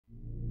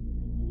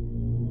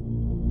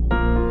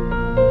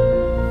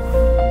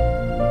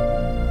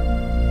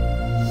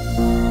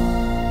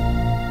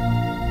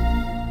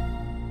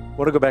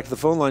Want to go back to the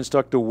phone lines,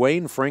 talk to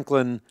Wayne,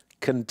 Franklin,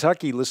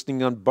 Kentucky,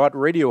 listening on Bot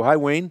Radio. Hi,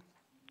 Wayne.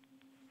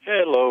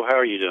 Hello, how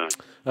are you doing?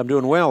 I'm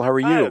doing well. How are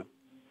you?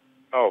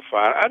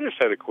 Fine. I just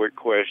had a quick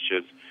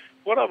question.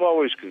 What I've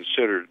always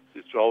considered,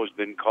 it's always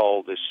been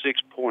called the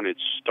six-pointed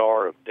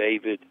Star of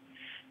David.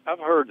 I've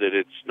heard that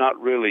it's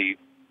not really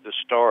the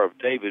Star of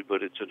David,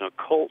 but it's an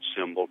occult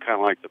symbol, kind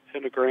of like the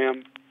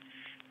pentagram.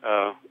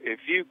 If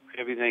you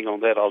have anything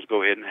on that, I'll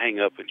go ahead and hang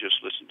up and just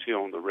listen to you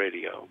on the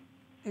radio.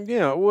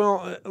 Yeah,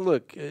 well,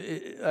 look,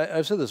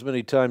 I've said this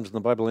many times in the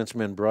Bible Answer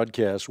Man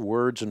broadcast.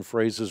 Words and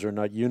phrases are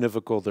not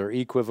univocal, they're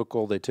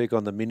equivocal. They take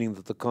on the meaning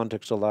that the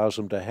context allows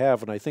them to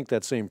have, and I think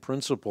that same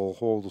principle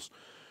holds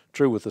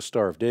true with the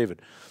Star of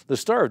David. The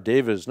Star of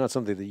David is not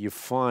something that you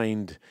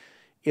find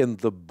in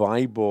the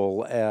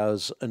Bible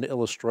as an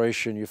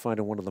illustration you find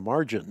in one of the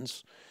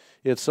margins.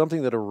 It's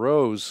something that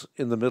arose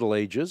in the Middle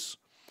Ages,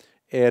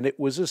 and it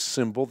was a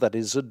symbol that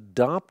is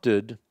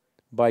adopted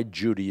by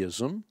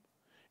Judaism.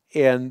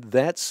 And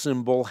that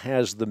symbol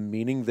has the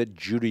meaning that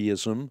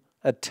Judaism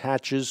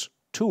attaches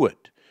to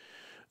it.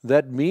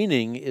 That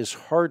meaning is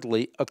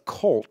hardly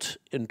occult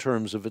in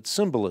terms of its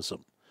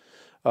symbolism.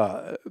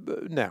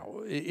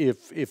 Now,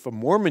 if a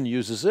Mormon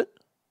uses it,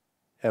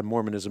 and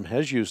Mormonism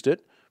has used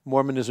it,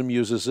 Mormonism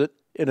uses it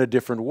in a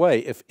different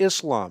way. If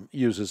Islam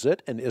uses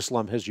it, and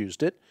Islam has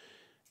used it,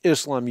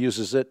 Islam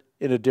uses it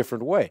in a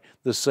different way.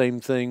 The same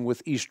thing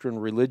with Eastern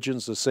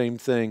religions, the same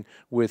thing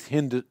with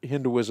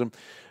Hinduism.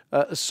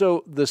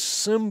 So the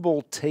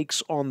symbol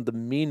takes on the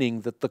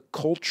meaning that the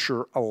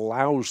culture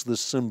allows the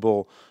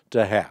symbol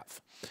to have.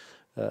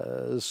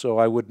 So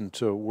I wouldn't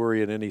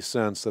worry in any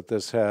sense that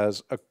this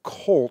has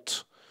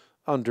occult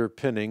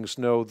underpinnings.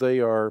 No, they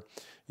are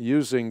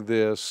using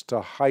this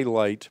to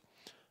highlight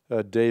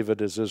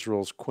David as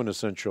Israel's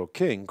quintessential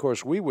king. Of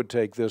course, we would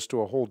take this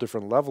to a whole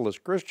different level as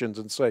Christians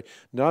and say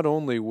not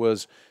only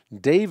was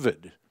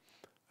David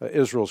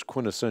Israel's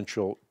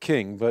quintessential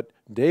king, but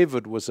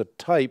David was a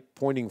type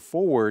pointing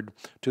forward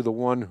to the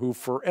one who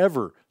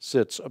forever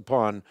sits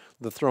upon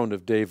the throne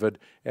of David,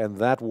 and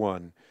that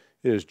one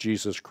is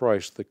Jesus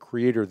Christ, the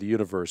creator of the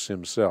universe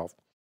himself.